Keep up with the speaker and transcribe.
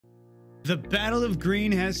The Battle of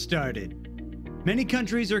Green has started. Many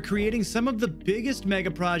countries are creating some of the biggest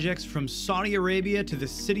mega projects, from Saudi Arabia to the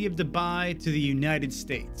city of Dubai to the United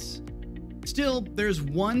States. Still, there's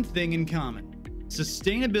one thing in common.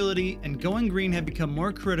 Sustainability and going green have become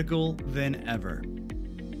more critical than ever.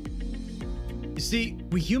 You see,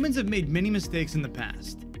 we humans have made many mistakes in the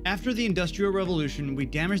past. After the Industrial Revolution, we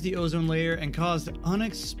damaged the ozone layer and caused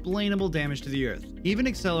unexplainable damage to the Earth, even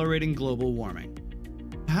accelerating global warming.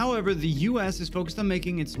 However, the US is focused on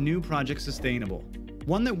making its new project sustainable,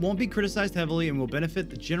 one that won't be criticized heavily and will benefit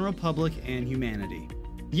the general public and humanity.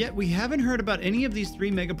 Yet we haven't heard about any of these three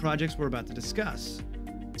mega projects we're about to discuss.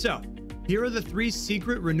 So, here are the three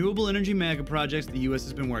secret renewable energy mega projects the US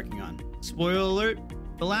has been working on. Spoiler alert,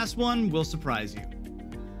 the last one will surprise you.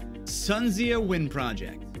 Sunzia Wind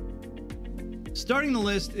Project. Starting the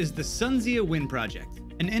list is the Sunzia Wind Project,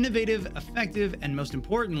 an innovative, effective, and most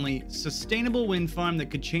importantly, sustainable wind farm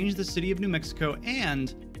that could change the city of New Mexico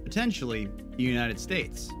and, potentially, the United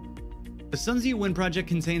States. The Sunzia Wind Project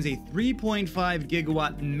contains a 3.5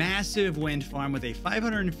 gigawatt massive wind farm with a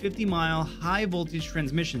 550-mile high-voltage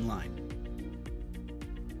transmission line.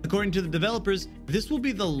 According to the developers, this will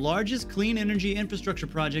be the largest clean energy infrastructure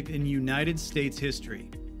project in United States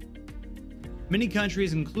history. Many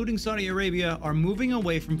countries, including Saudi Arabia, are moving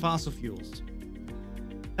away from fossil fuels.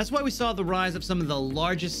 That's why we saw the rise of some of the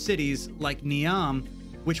largest cities like Neom,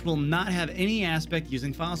 which will not have any aspect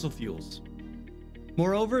using fossil fuels.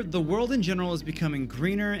 Moreover, the world in general is becoming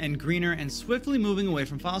greener and swiftly moving away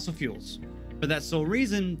from fossil fuels. For that sole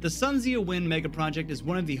reason, the Sunzia Wind Mega Project is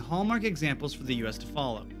one of the hallmark examples for the US to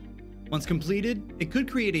follow. Once completed, it could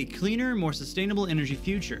create a cleaner, more sustainable energy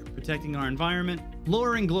future, protecting our environment,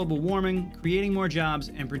 lowering global warming, creating more jobs,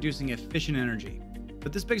 and producing efficient energy.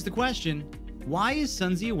 But this begs the question, why is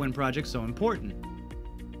Sunzia Wind Project so important?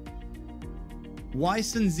 Why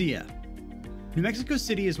Sunzia? New Mexico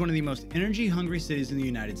City is one of the most energy-hungry cities in the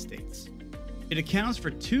United States. It accounts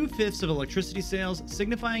for 2/5 of electricity sales,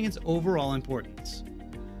 signifying its overall importance.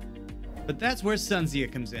 But that's where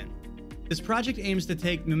Sunzia comes in. This project aims to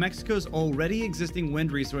take New Mexico's already existing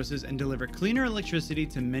wind resources and deliver cleaner electricity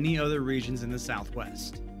to many other regions in the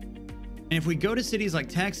Southwest. And if we go to cities like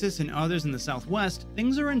Texas and others in the Southwest,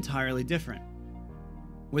 things are entirely different.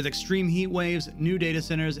 With extreme heat waves, new data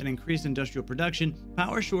centers, and increased industrial production,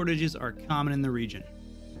 power shortages are common in the region.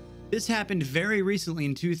 This happened very recently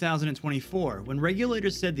in 2024, when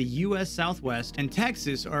regulators said the US Southwest and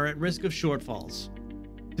Texas are at risk of shortfalls.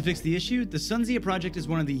 To fix the issue, the Sunzia project is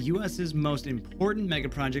one of the US's most important mega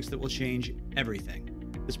projects that will change everything.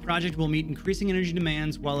 This project will meet increasing energy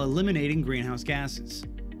demands while eliminating greenhouse gases.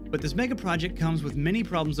 But this mega project comes with many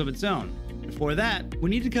problems of its own. Before that, we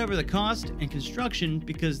need to cover the cost and construction,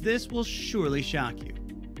 because this will surely shock you.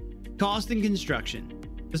 Cost and construction.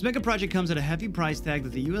 This mega project comes at a hefty price tag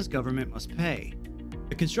that the US government must pay.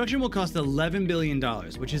 The construction will cost $11 billion,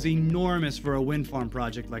 which is enormous for a wind farm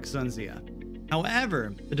project like Sunzia.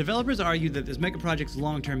 However, the developers argue that this mega project's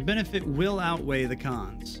long-term benefit will outweigh the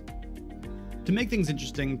cons. To make things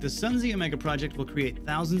interesting, the Sunzia mega project will create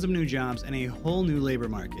thousands of new jobs and a whole new labor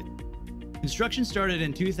market. Construction started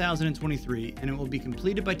in 2023 and it will be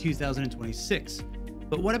completed by 2026.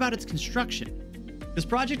 But what about its construction? This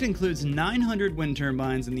project includes 900 wind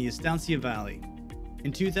turbines in the Estancia Valley.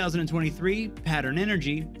 In 2023, Pattern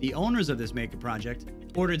Energy, the owners of this mega project,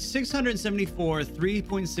 ordered 674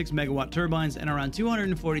 3.6 megawatt turbines and around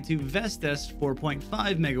 242 Vestas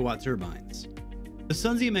 4.5 megawatt turbines. The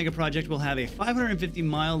Sunzia mega project will have a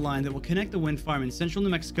 550-mile line that will connect the wind farm in central New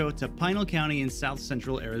Mexico to Pinal County in south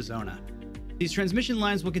central Arizona. These transmission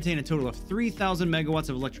lines will contain a total of 3,000 megawatts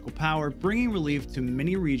of electrical power, bringing relief to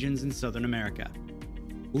many regions in Southern America.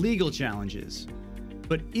 Legal challenges.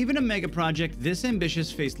 But even a mega project this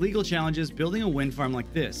ambitious faced legal challenges building a wind farm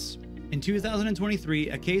like this. In 2023,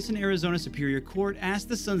 a case in Arizona Superior Court asked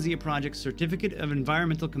the Sunzia project's Certificate of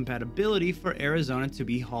Environmental Compatibility for Arizona to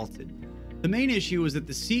be halted. The main issue was that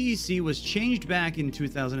the CEC was changed back in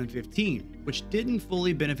 2015, which didn't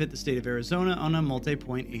fully benefit the state of Arizona on a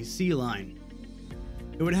multi-point AC line.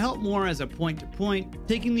 It would help more as a point-to-point,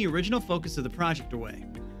 taking the original focus of the project away.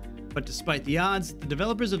 But despite the odds, the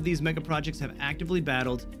developers of these mega projects have actively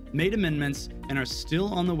battled, made amendments, and are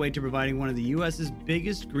still on the way to providing one of the US's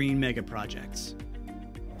biggest green mega projects.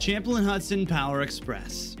 Champlain-Hudson Power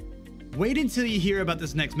Express. Wait until you hear about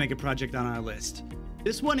this next mega project on our list.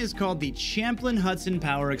 This one is called the Champlain-Hudson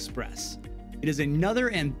Power Express. It is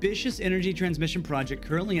another ambitious energy transmission project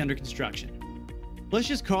currently under construction. Let's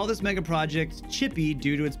just call this mega project Chippy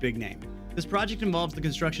due to its big name. This project involves the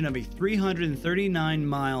construction of a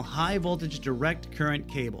 339-mile high-voltage direct current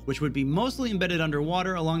cable, which would be mostly embedded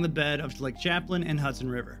underwater along the bed of Lake Champlain and Hudson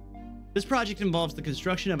River. This project involves the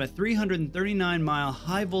construction of a 339-mile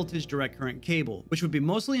high-voltage direct current cable, which would be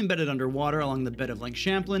mostly embedded underwater along the bed of Lake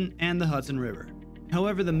Champlain and the Hudson River.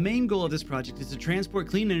 However, the main goal of this project is to transport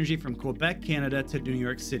clean energy from Quebec, Canada to New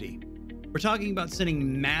York City. We're talking about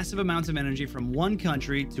sending massive amounts of energy from one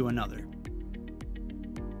country to another.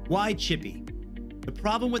 Why chippy? The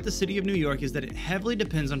problem with the city of New York is that it heavily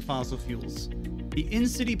depends on fossil fuels. The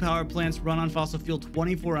in-city power plants run on fossil fuel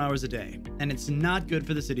 24 hours a day, and it's not good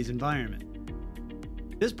for the city's environment.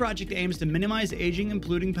 This project aims to minimize aging and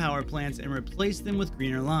polluting power plants and replace them with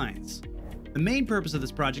greener lines. The main purpose of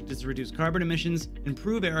this project is to reduce carbon emissions,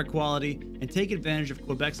 improve air quality, and take advantage of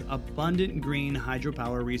Quebec's abundant green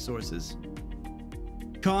hydropower resources.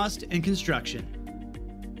 Cost and construction.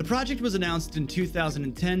 The project was announced in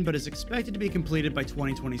 2010 but is expected to be completed by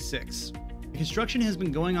 2026. The construction has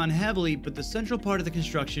been going on heavily, but the central part of the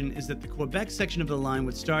construction is that the Quebec section of the line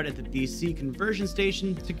would start at the DC conversion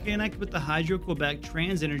station to connect with the Hydro-Quebec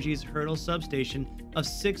TransEnergy's Hurdle substation of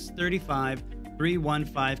 635.315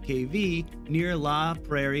 kV near La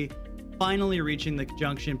Prairie, finally reaching the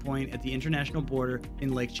junction point at the international border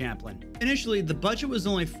in Lake Champlain. Initially, the budget was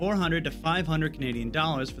only 400 to 500 Canadian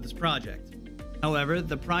dollars for this project. However,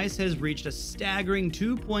 the price has reached a staggering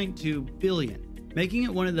 $2.2 billion, making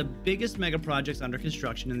it one of the biggest mega projects under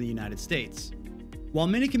construction in the United States. While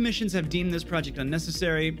many commissions have deemed this project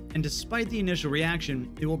unnecessary, and despite the initial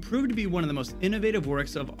reaction, it will prove to be one of the most innovative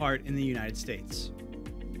works of art in the United States.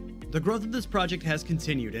 The growth of this project has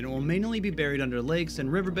continued, and it will mainly be buried under lakes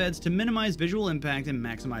and riverbeds to minimize visual impact and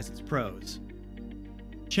maximize its pros.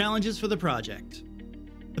 Challenges for the project.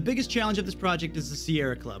 The biggest challenge of this project is the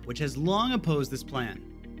Sierra Club, which has long opposed this plan.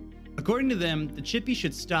 According to them, the Chippy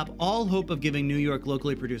should stop all hope of giving New York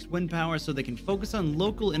locally produced wind power so they can focus on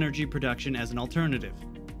local energy production as an alternative.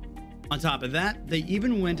 On top of that, they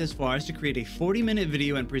even went as far as to create a 40-minute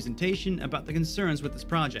video and presentation about the concerns with this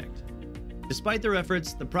project. Despite their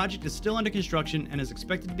efforts, the project is still under construction and is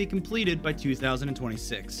expected to be completed by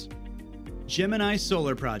 2026. Gemini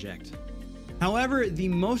Solar Project. However, the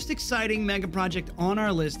most exciting mega project on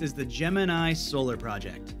our list is the Gemini Solar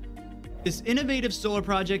Project. This innovative solar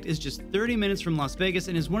project is just 30 minutes from Las Vegas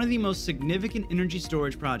and is one of the most significant energy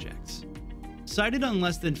storage projects. Sited on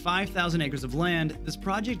less than 5,000 acres of land, this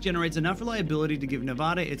project generates enough reliability to give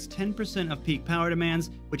Nevada its 10% of peak power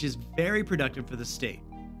demands, which is very productive for the state.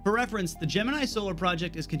 For reference, the Gemini Solar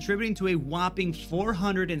Project is contributing to a whopping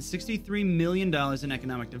 $463 million in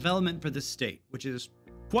economic development for the state, which is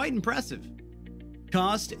quite impressive.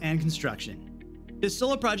 Cost and construction. This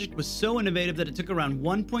solar project was so innovative that it took around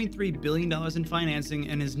 $1.3 billion in financing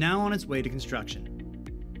and is now on its way to construction.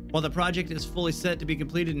 While the project is fully set to be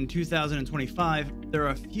completed in 2025, there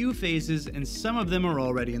are a few phases and some of them are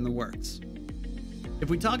already in the works. If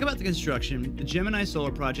we talk about the construction, the Gemini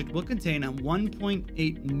Solar Project will contain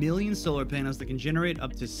 1.8 million solar panels that can generate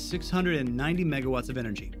up to 690 megawatts of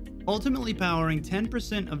energy, ultimately powering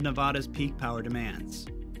 10% of Nevada's peak power demands.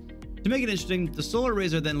 To make it interesting, the solar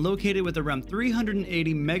arrays are then located with around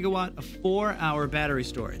 380 megawatt of 4-hour battery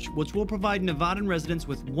storage, which will provide Nevadan residents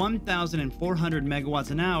with 1,400 megawatts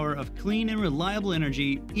an hour of clean and reliable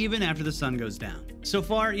energy even after the sun goes down. So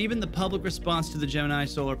far, even the public response to the Gemini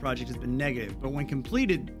Solar Project has been negative, but when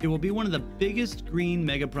completed, it will be one of the biggest green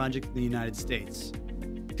mega projects in the United States.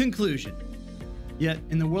 Conclusion. Yet,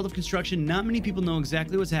 in the world of construction, not many people know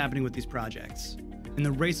exactly what's happening with these projects. In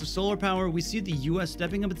the race of solar power, we see the US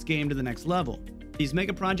stepping up its game to the next level. These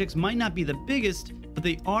mega projects might not be the biggest, but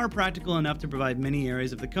they are practical enough to provide many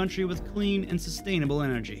areas of the country with clean and sustainable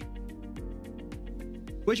energy.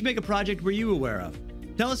 Which mega project were you aware of?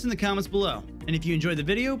 Tell us in the comments below. And if you enjoyed the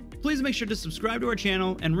video, please make sure to subscribe to our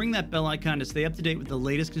channel and ring that bell icon to stay up to date with the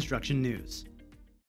latest construction news.